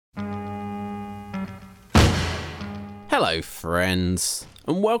Hello friends,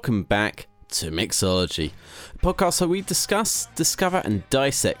 and welcome back to Mixology, a podcast where we discuss, discover and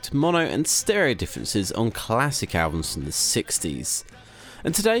dissect mono and stereo differences on classic albums from the 60s.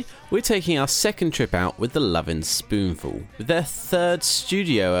 And today we're taking our second trip out with the Lovin Spoonful, with their third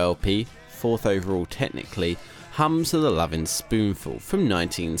studio LP, fourth overall technically, Hums of the Lovin Spoonful from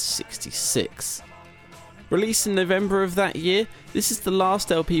 1966. Released in November of that year, this is the last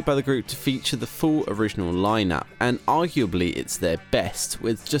LP by the group to feature the full original lineup, and arguably it's their best,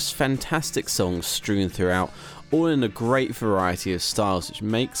 with just fantastic songs strewn throughout, all in a great variety of styles, which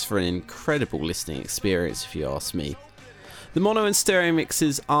makes for an incredible listening experience if you ask me. The mono and stereo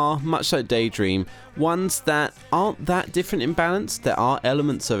mixes are, much like Daydream, ones that aren't that different in balance. There are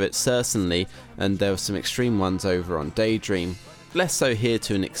elements of it certainly, and there were some extreme ones over on Daydream, less so here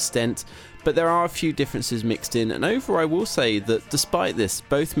to an extent, but there are a few differences mixed in, and overall I will say that despite this,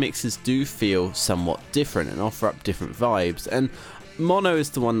 both mixes do feel somewhat different and offer up different vibes, and mono is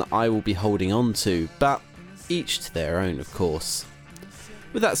the one that I will be holding on to, but each to their own of course.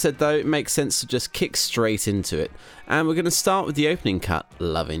 With that said though, it makes sense to just kick straight into it, and we're going to start with the opening cut,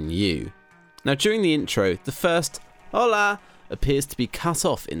 Lovin' You. Now during the intro, the first hola appears to be cut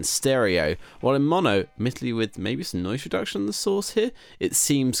off in stereo, while in mono, admittedly with maybe some noise reduction on the source here, it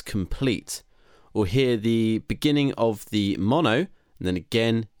seems complete. We'll hear the beginning of the mono, and then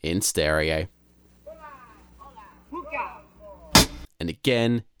again in stereo. And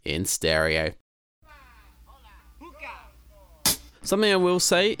again in stereo. Something I will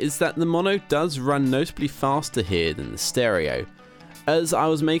say is that the mono does run notably faster here than the stereo. As I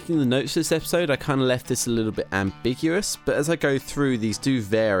was making the notes for this episode, I kind of left this a little bit ambiguous, but as I go through, these do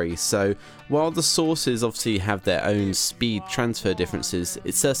vary, so while the sources obviously have their own speed transfer differences,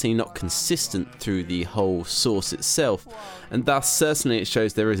 it's certainly not consistent through the whole source itself, and thus certainly it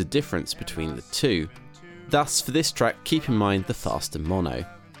shows there is a difference between the two. Thus, for this track, keep in mind the faster mono.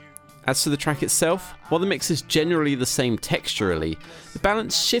 As for the track itself, while the mix is generally the same texturally, the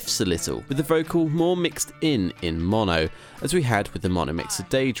balance shifts a little, with the vocal more mixed in mono, as we had with the mono mix of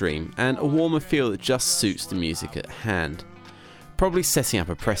Daydream, and a warmer feel that just suits the music at hand. Probably setting up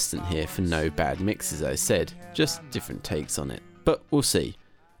a precedent here for no bad mixes, as I said, just different takes on it. But we'll see.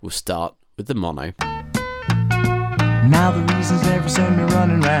 We'll start with the mono. Now the reasons never send me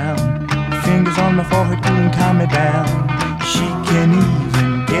running round, fingers on my forehead couldn't calm me down. She can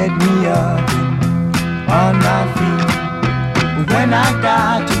even get me up on my feet when I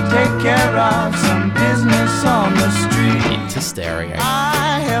got to take care of some business on the street. Into stereo.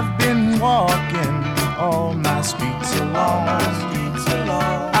 I have been walking all my streets along.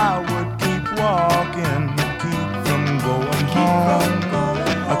 I would keep walking, keep from going home.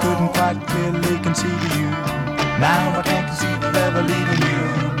 I couldn't quite clearly conceive you. Now I can't conceive of ever leaving you,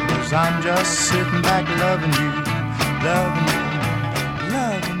 'cause I'm just sitting back loving you, loving you.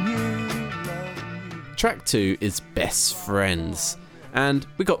 Track 2 is Best Friends, and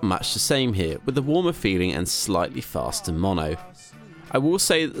we got much the same here, with a warmer feeling and slightly faster mono. I will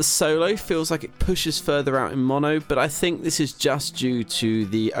say that the solo feels like it pushes further out in mono, but I think this is just due to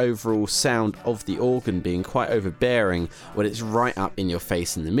the overall sound of the organ being quite overbearing when it's right up in your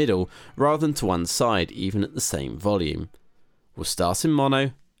face in the middle, rather than to one side, even at the same volume. We'll start in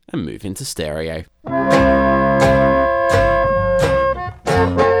mono and move into stereo.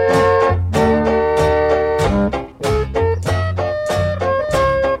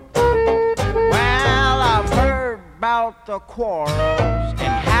 The quarrels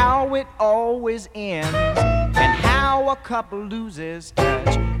and how it always ends, and how a couple loses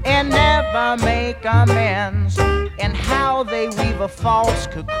touch and never make amends, and how they weave a false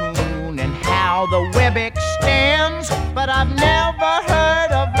cocoon and how the web extends. But I've never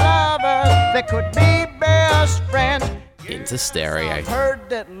heard of lovers that could be best friends. Into stereo. I've heard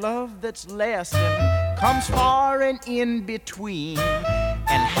that love that's lasting comes far and in between,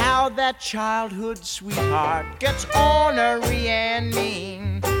 and how that childhood sweetheart gets ornery and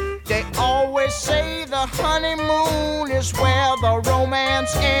mean. They always say the honeymoon is where the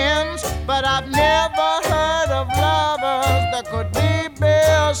romance ends, but I've never heard of lovers that could be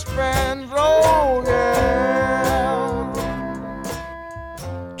best friends. Oh yeah.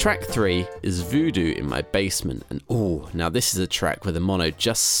 Track 3 is Voodoo in My Basement, and now this is a track where the mono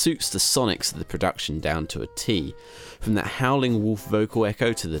just suits the sonics of the production down to a T. From that howling wolf vocal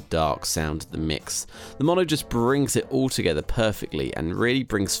echo to the dark sound of the mix, the mono just brings it all together perfectly and really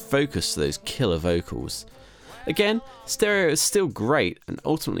brings focus to those killer vocals. Again, stereo is still great and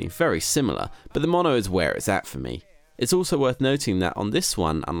ultimately very similar, but the mono is where it's at for me. It's also worth noting that on this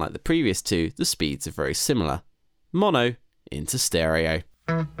one, unlike the previous two, the speeds are very similar. Mono into stereo.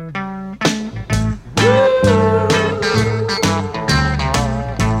 Woo!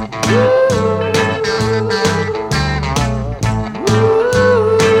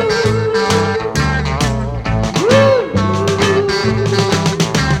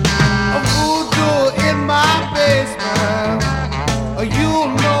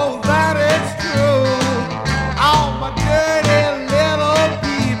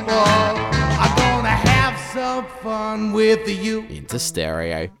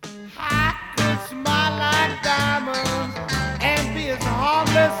 stereo. I could smile like diamonds and be as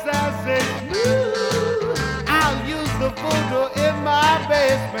harmless as a smooth. I'll use the voodoo in my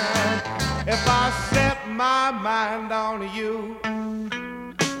basement if I set my mind on you.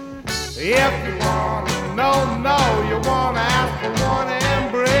 If you wanna know, you wanna ask for one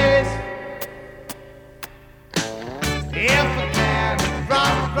embrace. If I can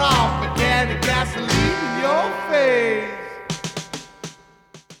drop a can of gasoline in your face.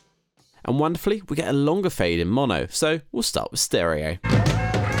 And wonderfully, we get a longer fade in mono, so we'll start with stereo.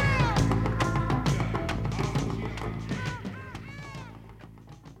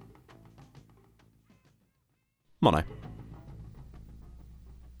 Mono.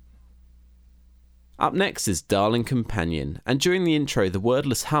 Up next is Darling Companion, and during the intro the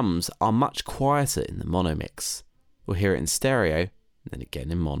wordless hums are much quieter in the mono mix. We'll hear it in stereo, and then again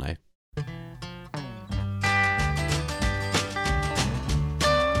in mono.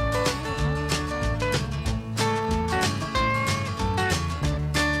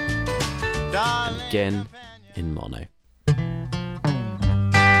 Again in mono.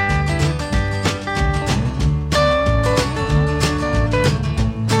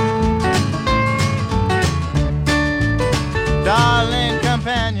 Darling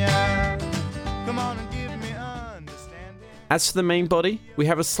companion, come on and give me understanding. As for the main body, we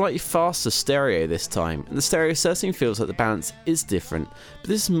have a slightly faster stereo this time, and the stereo certainly feels like the balance is different, but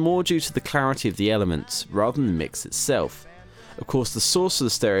this is more due to the clarity of the elements rather than the mix itself. Of course, the source of the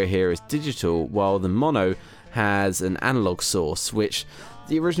stereo here is digital, while the mono has an analog source, which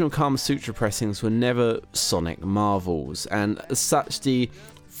the original Kama Sutra pressings were never sonic marvels, and as such the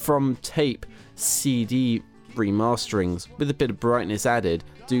from tape CD remasterings with a bit of brightness added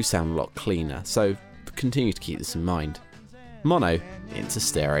do sound a lot cleaner, so continue to keep this in mind. Mono into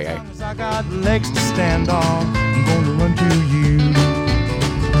stereo. I got legs to stand on, I'm gonna run to you.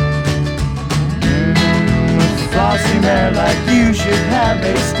 A flossy mare like you should have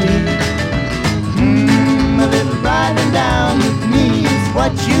a steed. A little riding down with me is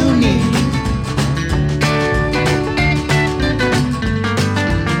what you need.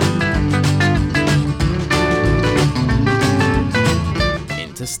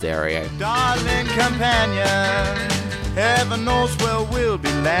 Into stereo. Darling companion, heaven knows where we'll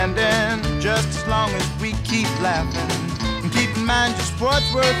be landing, just as long as we keep laughing and keep in mind just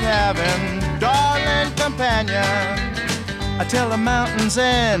what's worth having. Darling companion, I tell the mountains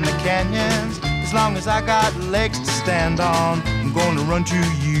and the canyons, as long as I got legs to stand on, I'm gonna run to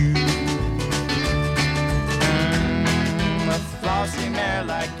you. A flossy mare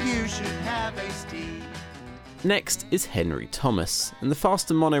like you should have a steed. Next is Henry Thomas, and the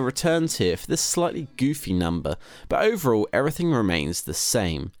faster mono returns here for this slightly goofy number, but overall everything remains the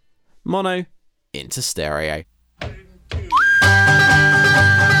same. Mono into stereo.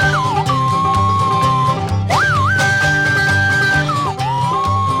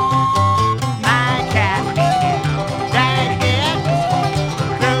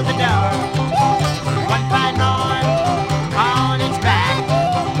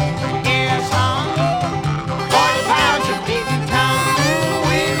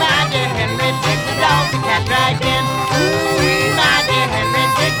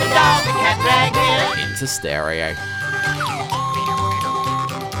 Into stereo.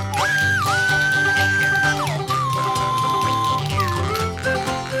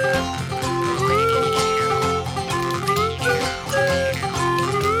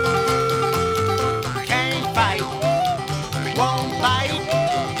 Can't fight, won't bite,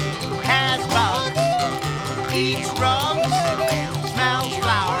 has bugs, eats rugs, smells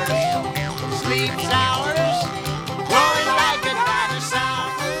flowers, sleeps hours, growing like a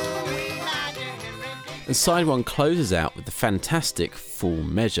dinosaur. And side one closes out with the fantastic full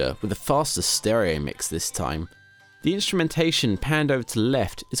measure, with a faster stereo mix this time. The instrumentation panned over to the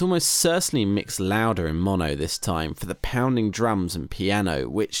left is almost certainly mixed louder in mono this time for the pounding drums and piano,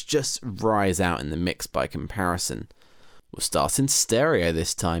 which just rise out in the mix by comparison. We'll start in stereo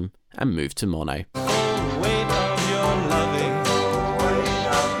this time and move to mono. Weight of your loving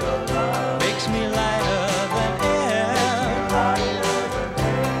makes me lighter than air.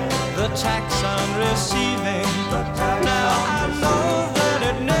 The tax I'm receiving, now I know that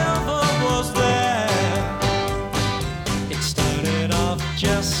it never was there. It started off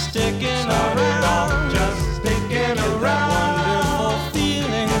just sticking around, that wonderful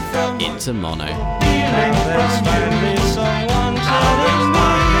feeling from Into mono. there's finally someone telling me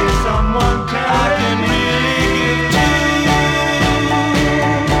I can really give to you.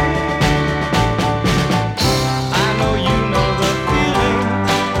 I know you know the feeling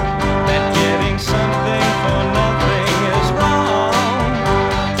that getting something for nothing is wrong.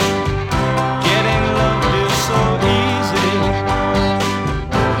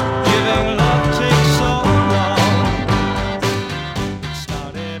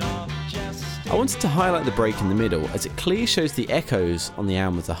 highlight the break in the middle, as it clearly shows the echoes on the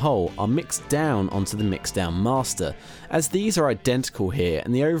album as a whole are mixed down onto the mixed down master, as these are identical here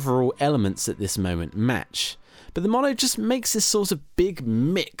and the overall elements at this moment match. But the mono just makes this sort of big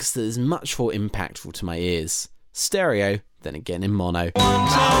mix that is much more impactful to my ears. Stereo, then again in mono.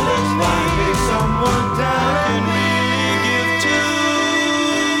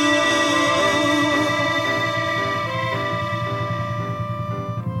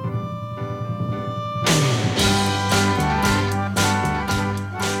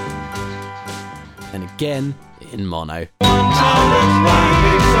 And again in mono.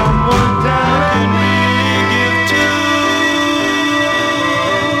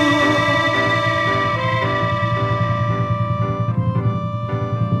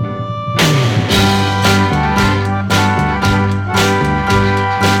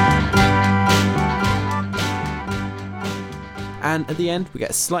 And at the end, we get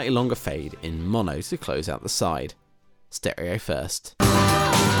a slightly longer fade in mono to close out the side. Stereo first.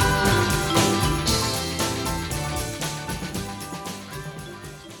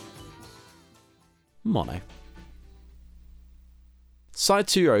 Mono. Side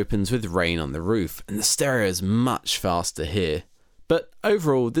 2 opens with Rain on the Roof, and the stereo is much faster here. But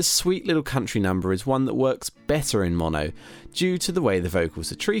overall, this sweet little country number is one that works better in mono due to the way the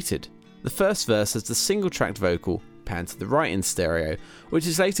vocals are treated. The first verse has the single-tracked vocal panned to the right in stereo, which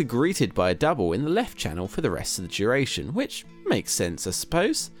is later greeted by a double in the left channel for the rest of the duration, which makes sense, I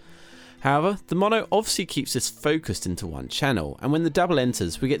suppose. However, the mono obviously keeps this focused into one channel, and when the double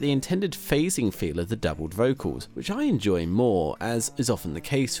enters, we get the intended phasing feel of the doubled vocals, which I enjoy more, as is often the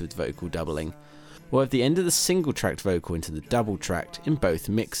case with vocal doubling. We'll have the end of the single-tracked vocal into the double-tracked in both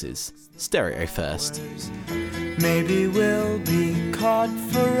mixes. Stereo first. Maybe we'll be caught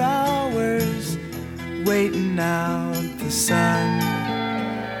for hours, waiting out the sun.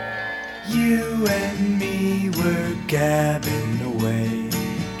 You and me were gabbing away,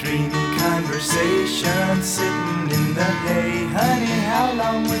 dreaming conversation, sitting in the hay. Honey, how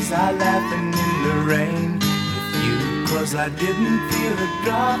long was I laughing in the rain with you? 'Cause I didn't feel a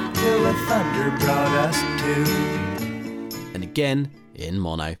drop till the thunder brought us to. And again in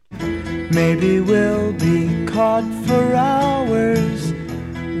mono. Maybe we'll be caught for hours,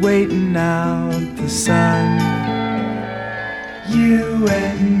 waiting out the sun. You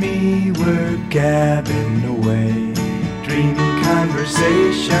and me were gabbing away, dreaming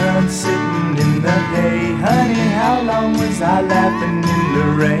conversation, sitting in the hay. Honey, how long was I laughing in the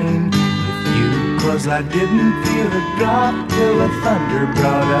rain with you? 'Cause I didn't feel a drop till the thunder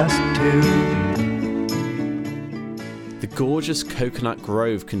brought us to. The gorgeous Coconut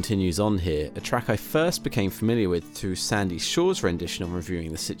Grove continues on here, a track I first became familiar with through Sandy Shaw's rendition on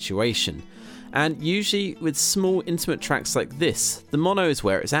Reviewing the Situation. And usually with small intimate tracks like this, the mono is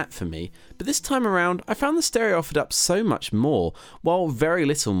where it's at for me, but this time around I found the stereo offered up so much more, while very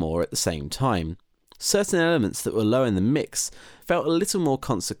little more at the same time. Certain elements that were low in the mix felt a little more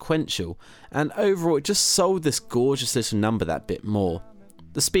consequential, and overall it just sold this gorgeous little number that bit more.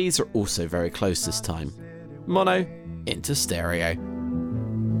 The speeds are also very close this time. Mono into stereo.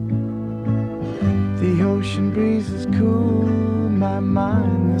 The ocean breeze is cool, my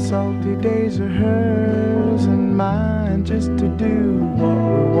mind. The salty days are hers and mine, just to do what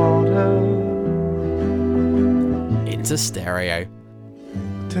we want her. Into stereo.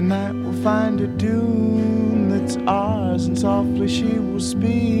 Tonight we'll find a doom that's ours, and softly she will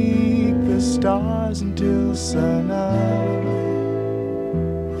speak the stars until sun up.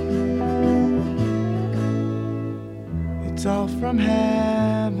 It's all from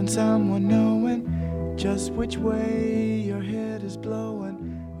having someone knowing just which way your head is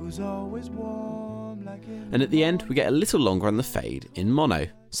blowing, who's always warm like in. And at the end we get a little longer on the fade in mono,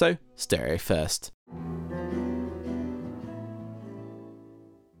 so stereo first.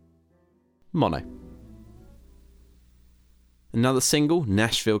 Mono. Another single,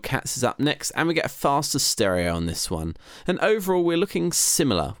 Nashville Cats, is up next, and we get a faster stereo on this one. And overall we're looking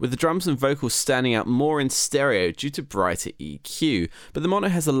similar, with the drums and vocals standing out more in stereo due to brighter EQ, but the mono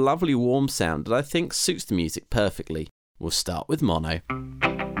has a lovely warm sound that I think suits the music perfectly. We'll start with mono.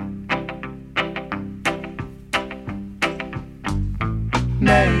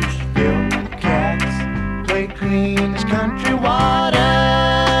 Nashville Cats play clean as country water.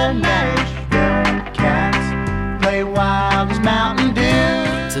 Nashville Cats play wild as Mountain Dew.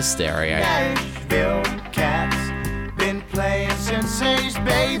 To stereo. Nashville Cats been playing since they's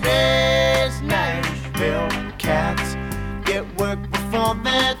babies. Nashville Cats get work before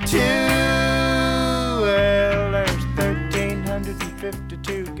they're two. Well, there's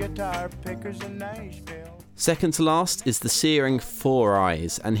 1,352 guitar pickers in Nashville. Second to last is the searing Four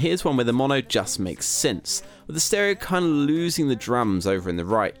Eyes, and here's one where the mono just makes sense, with the stereo kind of losing the drums over in the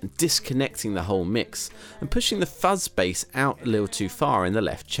right and disconnecting the whole mix, and pushing the fuzz bass out a little too far in the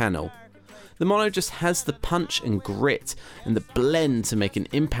left channel. The mono just has the punch and grit and the blend to make an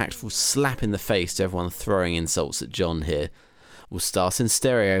impactful slap in the face to everyone throwing insults at John here. We'll start in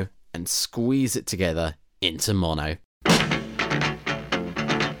stereo and squeeze it together into mono.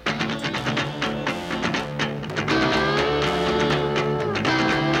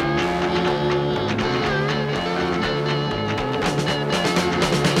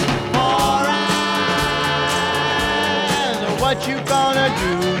 What you gonna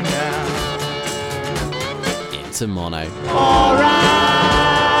do now? Into mono. All right,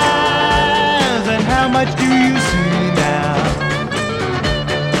 and how much do you see now?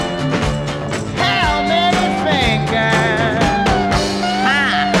 How many fingers?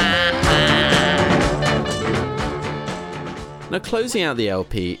 Now, closing out the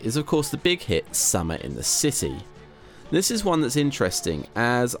LP is of course the big hit Summer in the City. This is one that's interesting,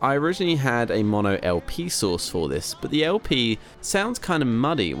 as I originally had a mono LP source for this, but the LP sounds kind of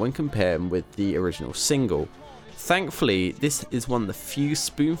muddy when compared with the original single. Thankfully, this is one of the few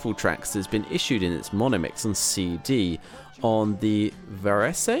Spoonful tracks that's been issued in its mono mix on CD on the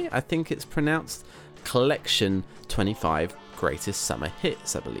Varese, I think it's pronounced, Collection 25 Greatest Summer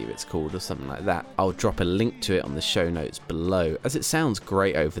Hits, I believe it's called, or something like that. I'll drop a link to it on the show notes below, as it sounds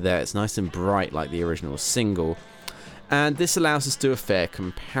great over there. It's nice and bright like the original single. And this allows us to do a fair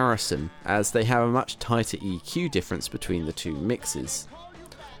comparison, as they have a much tighter EQ difference between the two mixes.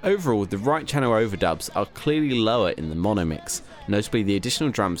 Overall, the right channel overdubs are clearly lower in the mono mix, notably the additional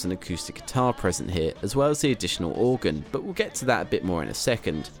drums and acoustic guitar present here, as well as the additional organ, but we'll get to that a bit more in a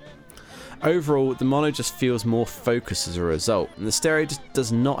second. Overall, the mono just feels more focused as a result, and the stereo just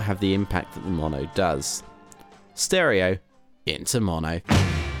does not have the impact that the mono does. Stereo into mono.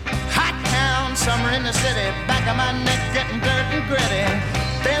 Summer in the city, back of my neck getting dirt and gritty.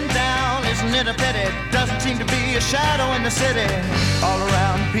 Bend down, isn't it a pity? Doesn't seem to be a shadow in the city. All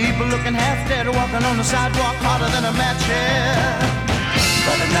around, people looking half dead, walking on the sidewalk harder than a match head.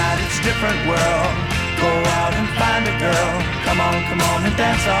 But at night it's a different world. Go out and find a girl. Come on and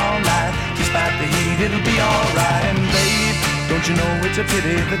dance all night. Despite the heat, it'll be alright. And babe, don't you know it's a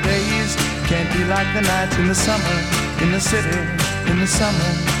pity the days can't be like the nights in the summer, in the city, in the summer.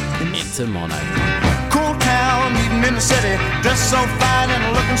 Into mono. Cool town, meeting in the city, dressed so fine and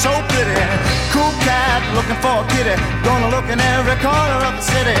looking so pretty. Cool cat, looking for a kitty, gonna look in every corner of the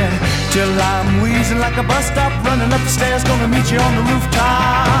city. Till I'm wheezing like a bus stop, running up the stairs, gonna meet you on the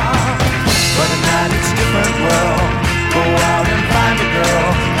rooftop. But at night it's a different world. Go out and find a girl.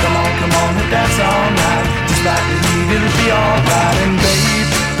 Come on and dance all night. Despite the heat, it'll be alright. And babe,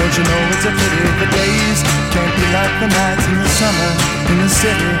 don't you know it's a pity the days can't be like the nights in the summer, in the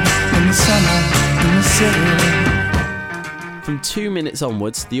city, in the summer, in the city. From 2 minutes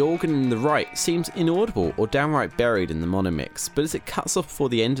onwards, the organ in the right seems inaudible or downright buried in the mono mix, but as it cuts off before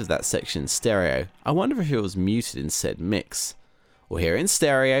the end of that section in stereo, I wonder if it was muted in said mix. We'll hear it in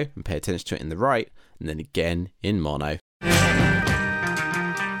stereo and pay attention to it in the right, and then again in mono.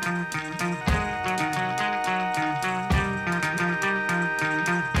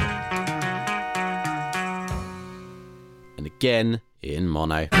 And again in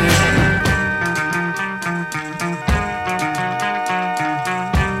mono.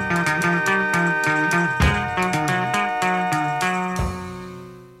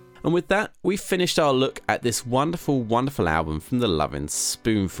 And with that, we've finished our look at this wonderful, wonderful album from the Lovin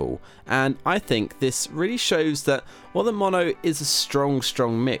Spoonful. And I think this really shows that while the mono is a strong,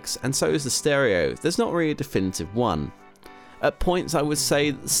 strong mix, and so is the stereo, there's not really a definitive one. At points I would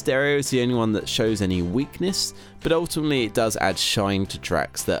say that the stereo is the only one that shows any weakness, but ultimately it does add shine to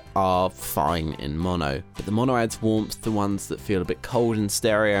tracks that are fine in mono. But the mono adds warmth to ones that feel a bit cold in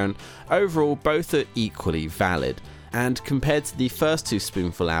stereo, and overall both are equally valid. And compared to the first two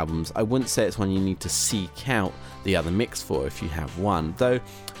Spoonful albums, I wouldn't say it's one you need to seek out the other mix for if you have one, though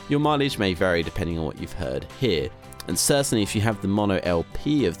your mileage may vary depending on what you've heard here. And certainly if you have the mono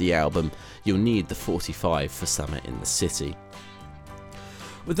LP of the album, you'll need the 45 for Summer in the City.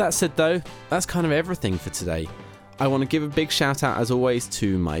 With that said though, that's kind of everything for today. I want to give a big shout out as always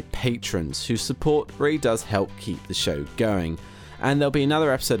to my patrons, whose support really does help keep the show going. And there'll be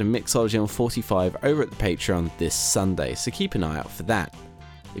another episode of Mixology on 45 over at the Patreon this Sunday, so keep an eye out for that.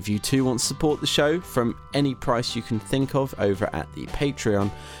 If you too want to support the show from any price you can think of over at the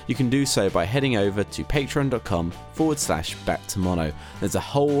Patreon, you can do so by heading over to patreon.com/backtomono. There's a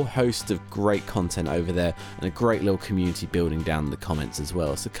whole host of great content over there and a great little community building down in the comments as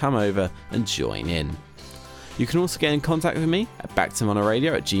well, so come over and join in. You can also get in contact with me at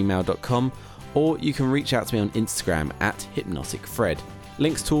backtomonoradio@gmail.com, or you can reach out to me on Instagram at hypnoticfred.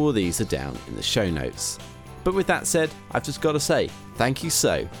 Links to all of these are down in the show notes. But with that said, I've just got to say thank you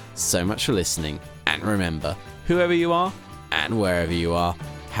so much for listening, and remember, whoever you are and wherever you are,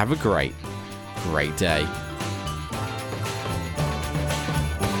 have a great day.